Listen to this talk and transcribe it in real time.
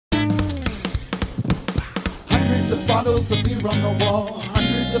bottles of beer on the wall,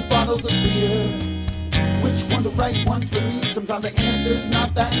 hundreds of bottles of beer. Which one's the right one for me? Sometimes the answer's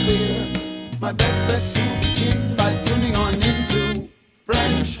not that clear. My best bet's to begin by tuning on into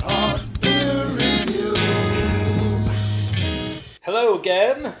French Hawes Beer Reviews. Hello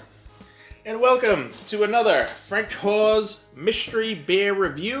again. And welcome to another French Hawes Mystery Beer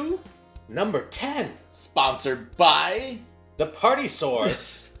Review, Number 10. sponsored by... The Party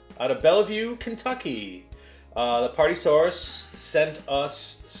Source out of Bellevue, Kentucky. The Party Source sent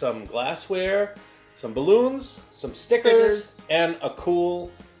us some glassware, some balloons, some stickers, and a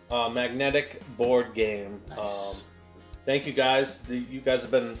cool magnetic board game. Nice. Thank you guys. You guys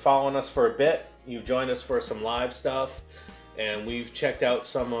have been following us for a bit. You joined us for some live stuff, and we've checked out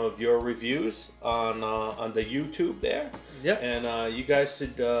some of your reviews on the YouTube there. Yep. And you guys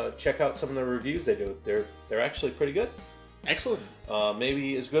should check out some of the reviews they do. They're actually pretty good. Excellent.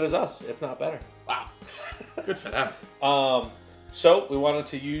 Maybe as good as us, if not better. Wow. Good for them. So we wanted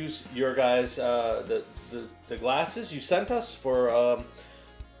to use your guys the glasses you sent us for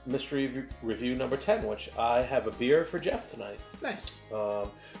mystery review number 10, which I have a beer for Jeff tonight. Nice.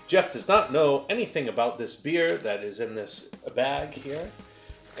 Jeff does not know anything about this beer that is in this bag here,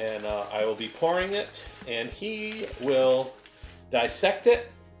 and I will be pouring it, and he will dissect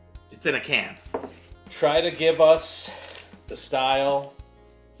it. It's in a can. Try to give us the style,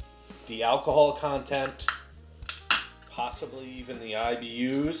 the alcohol content, possibly even the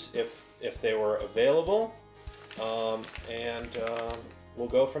IBUs if they were available, and we'll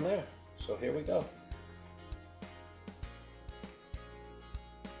go from there. So here we go.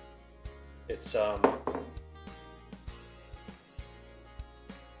 It's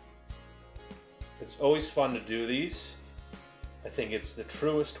always fun to do these. I think it's the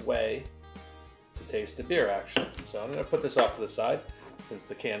truest way to taste a beer, actually. So I'm going to put this off to the side since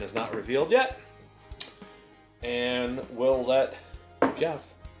the can is not revealed yet. And we'll let Jeff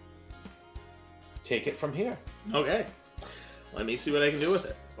take it from here. Okay. Let me see what I can do with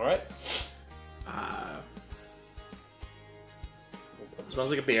it. All right. Smells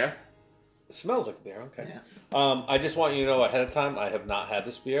like a beer. It smells like beer, okay. Yeah. I just want you to know ahead of time, I have not had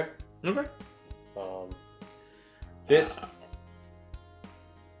this beer. Okay. This...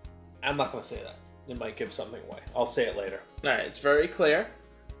 I'm not going to say that. It might give something away. I'll say it later. All right. It's very clear.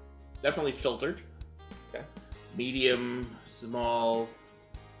 Definitely filtered. Okay. Medium, small.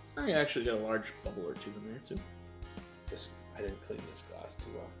 I actually got a large bubble or two in there too. I didn't clean this glass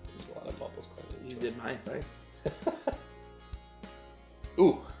too well. There's a lot of bubbles cleaning. You did mine, right?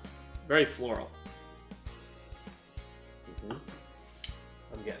 Ooh, very floral. Mm-hmm.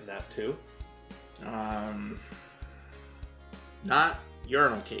 I'm getting that too. Not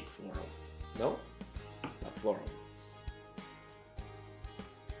urinal cake floral. No. Not floral.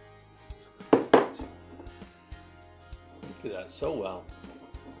 You do that so well.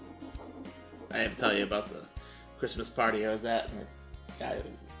 I have to tell you about the Christmas party I was at, and the guy was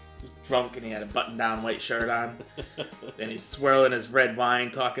drunk and he had a button-down white shirt on. Then he's swirling his red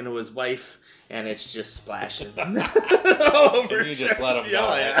wine, talking to his wife, and it's just splashing all over. And you just let him go. Yeah,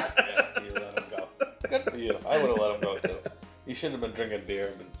 right? yeah. Yeah, you let him go. Good for you. I would have let him go too. You should have been drinking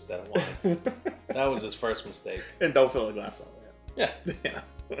beer instead of wine. That was his first mistake. And don't fill the glass all the way Yeah.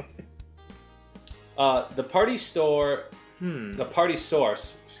 up. The Party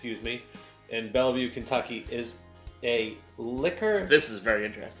Source, excuse me, in Bellevue, Kentucky, is a liquor This is very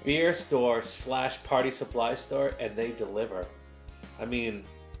interesting. beer store / party supply store, and they deliver. I mean,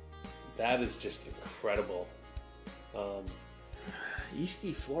 that is just incredible.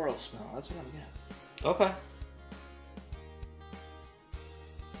 Yeasty floral smell. That's what I'm getting. Okay.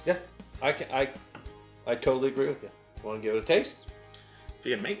 Yeah, I totally agree with you. Want to give it a taste? If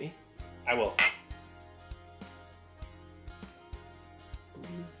you're gonna make me. I will.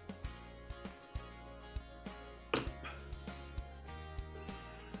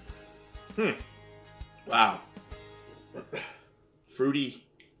 Wow. Fruity.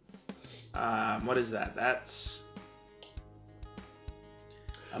 What is that? That's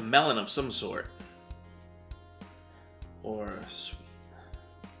a melon of some sort. Or sweet.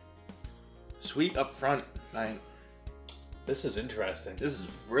 Sweet up front. This is interesting. This is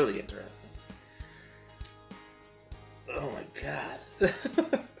really interesting. Oh my god.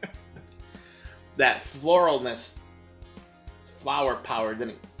 That floralness, flower power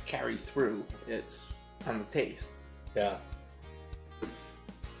didn't carry through. It's on the taste. Yeah.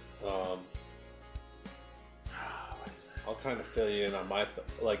 What is that? I'll kind of fill you in on my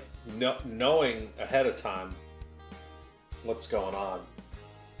knowing ahead of time what's going on.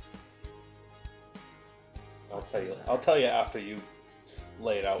 I'll tell you after you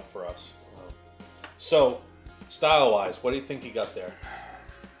lay it out for us. So Style-wise, what do you think you got there?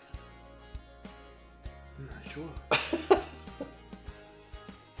 I'm not sure.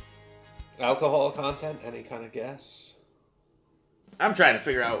 Alcohol content? Any kind of guess? I'm trying to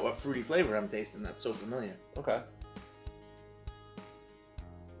figure out what fruity flavor I'm tasting that's so familiar. Okay.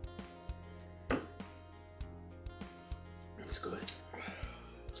 It's good.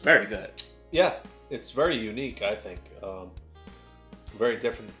 It's very good. Yeah, it's very unique, I think. Very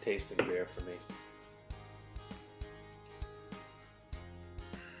different tasting beer for me.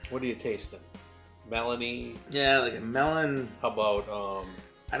 What are you tasting? Melony? Yeah, like a melon. How about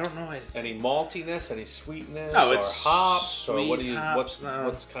I don't know. any maltiness, any sweetness, No, or it's hops, or what do sweet you? hops, no.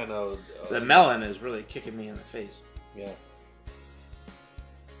 What's kind of The melon is really kicking me in the face. yeah.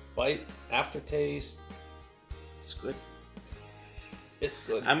 Bite, aftertaste. It's good. It's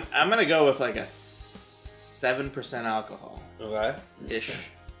good. I'm gonna go with like a 7% alcohol Okay. ish.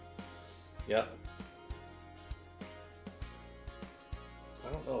 Yep. I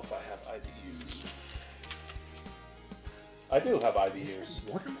don't know if I have IBUs. I do have IBUs.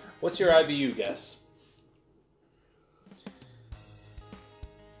 What's your IBU guess?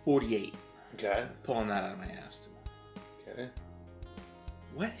 48. Okay. Pulling that out of my ass too. Okay.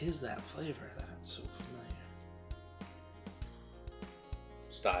 What is that flavor that's so familiar?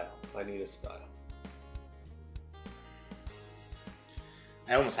 Style. I need a style.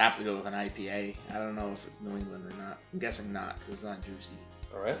 I almost have to go with an IPA. I don't know if it's New England or not. I'm guessing not because it's not juicy.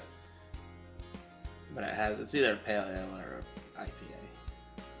 All right. But it's either a pale ale or an IPA.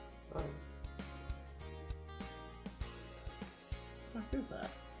 All right. What the fuck is that?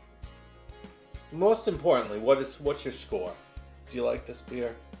 Most importantly, what's your score? Do you like this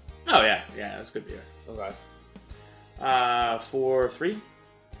beer? Oh yeah, that's good beer. Okay. 4-3.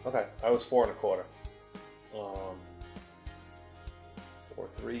 Okay. I was 4 1/4.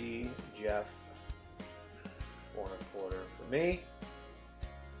 4-3. Jeff. 4 1/4 for me.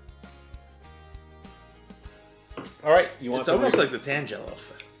 All right. You want? It's almost like the Tangelo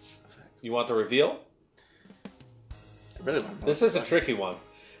effect. You want the reveal? I really want. This is a tricky one,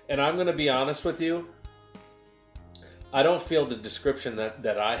 and I'm going to be honest with you. I don't feel the description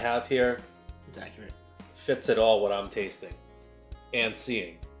that I have here It's accurate. fits at all what I'm tasting and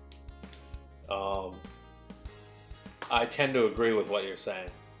seeing. I tend to agree with what you're saying.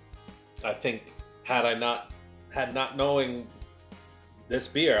 I think had not knowing this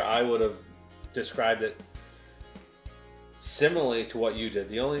beer, I would have described it similarly to what you did.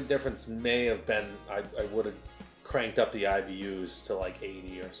 The only difference may have been I would have cranked up the IBUs to like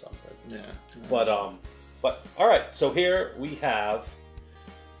 80 or something. Yeah. But all right. So here we have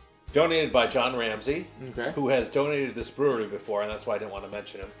donated by John Ramsey, Okay. who has donated this brewery before, and that's why I didn't want to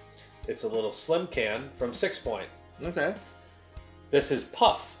mention him. It's a little slim can from 6 Point. Okay. This is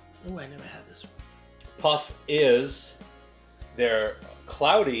Puff. Oh, I never had this one. Puff is their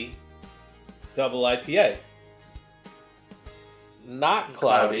cloudy double IPA. Not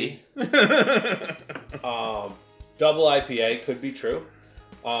cloudy. Double IPA could be true.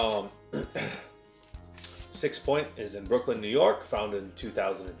 6 Point is in Brooklyn, New York, founded in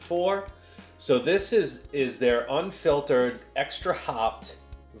 2004. So this is their unfiltered, extra hopped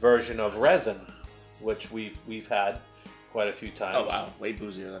version of resin, which we've had quite a few times. Oh wow, way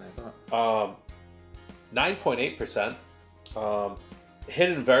boozier than I thought. 9.8%.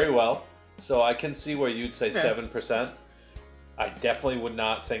 Hidden very well, so I can see where you'd say 7%. I definitely would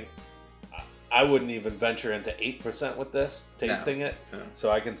not think. I wouldn't even venture into 8% with this, tasting it. No.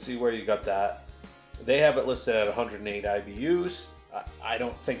 So I can see where you got that. They have it listed at 108 IBUs. I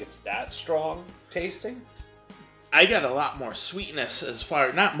don't think it's that strong tasting. I got a lot more sweetness as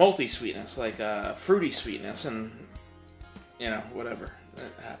far, not multi sweetness, like fruity sweetness, and whatever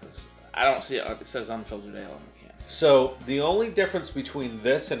that happens. I don't see it. It says unfiltered ale on the can. So the only difference between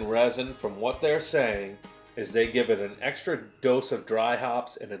this and resin, from what they're saying, is they give it an extra dose of dry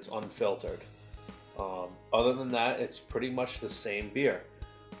hops and it's unfiltered. Other than that, it's pretty much the same beer.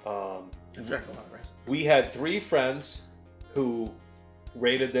 I've drank a lot of resin. We had 3 friends who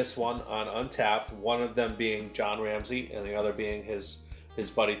rated this one on Untappd, one of them being John Ramsey and the other being his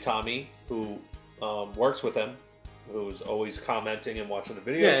buddy Tommy, who works with him, who's always commenting and watching the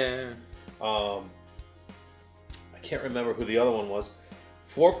videos. I can't remember who the other one was.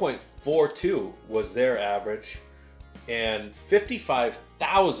 4.42 was their average, and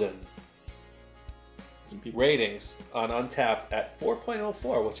 55,000 ratings on Untappd at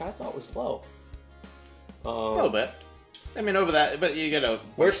 4.04, which I thought was low. A little bit. I mean, over that, but you get a.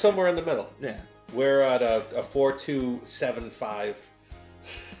 We're somewhere in the middle. Yeah. We're at a 4.275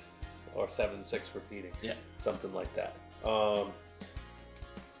 or 7.6 repeating. Yeah. Something like that.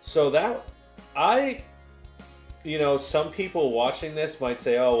 So that I you know, some people watching this might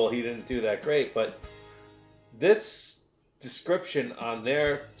say, "Oh, well, he didn't do that great," but this description on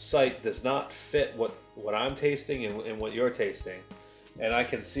their site does not fit what I'm tasting and what you're tasting. And I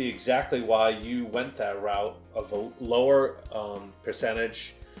can see exactly why you went that route of a lower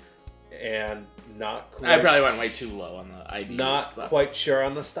percentage and not quite... I probably went way too low on the IBUs. Not quite sure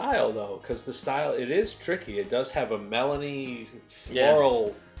on the style, though, because the style, it is tricky. It does have a melony,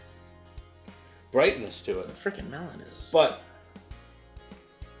 floral brightness to it. The freaking melon is... But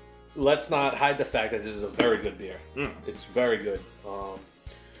let's not hide the fact that this is a very good beer. It's very good.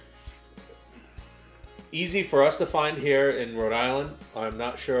 Easy for us to find here in Rhode Island. I'm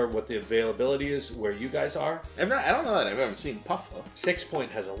not sure what the availability is where you guys are. I don't know that I've ever seen Puff, though. 6 Point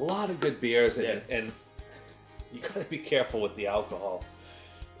has a lot of good beers, and you got to be careful with the alcohol.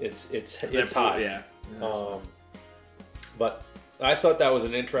 It's high. Yeah. But I thought that was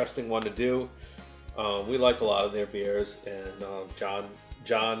an interesting one to do. We like a lot of their beers, and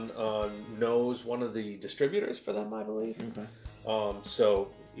John knows one of the distributors for them, I believe. Okay.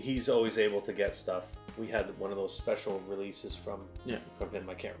 So he's always able to get stuff. We had one of those special releases from him.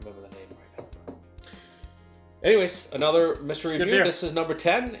 I can't remember the name right now. Anyways, another mystery review. Beer. This is number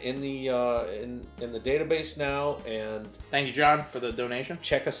 10 in the in the database now, and thank you, John, for the donation.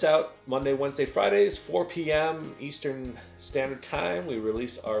 check us out Monday, Wednesday, Fridays, 4 p.m. Eastern Standard Time. We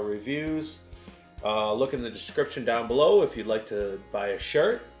release our reviews. Look in the description down below if you'd like to buy a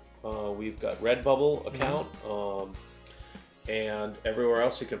shirt. We've got Redbubble account, and everywhere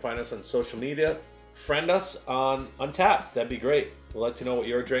else you can find us on social media. Friend us on Untappd. That'd be great. We'd like to know what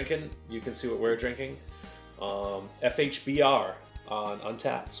you're drinking. You can see what we're drinking. FHBR on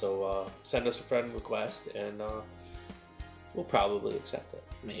Untappd. So send us a friend request, and we'll probably accept it.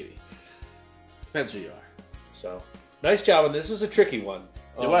 Maybe. Depends who you are. So nice job. And this was a tricky one.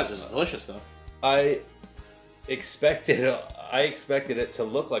 It was delicious, though. I expected it to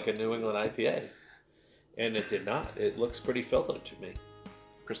look like a New England IPA, and it did not. It looks pretty filtered to me.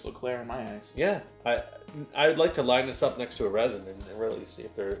 Crystal clear in my eyes. Yeah, I would like to line this up next to a resin and really see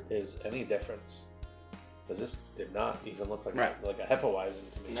if there is any difference, because this did not even look like a Hefeweizen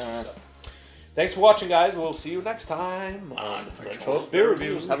to me. No. So, thanks for watching, guys. We'll see you next time on French Toast Beer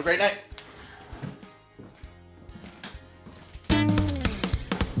Reviews. Have a great night.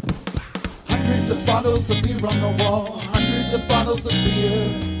 Hundreds of bottles of beer on the wall, hundreds of bottles of beer.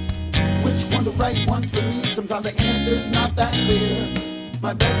 Which one's the right one for me? Sometimes the answer's not that clear.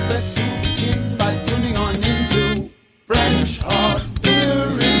 My best bet's to begin by tuning on into French Hawes.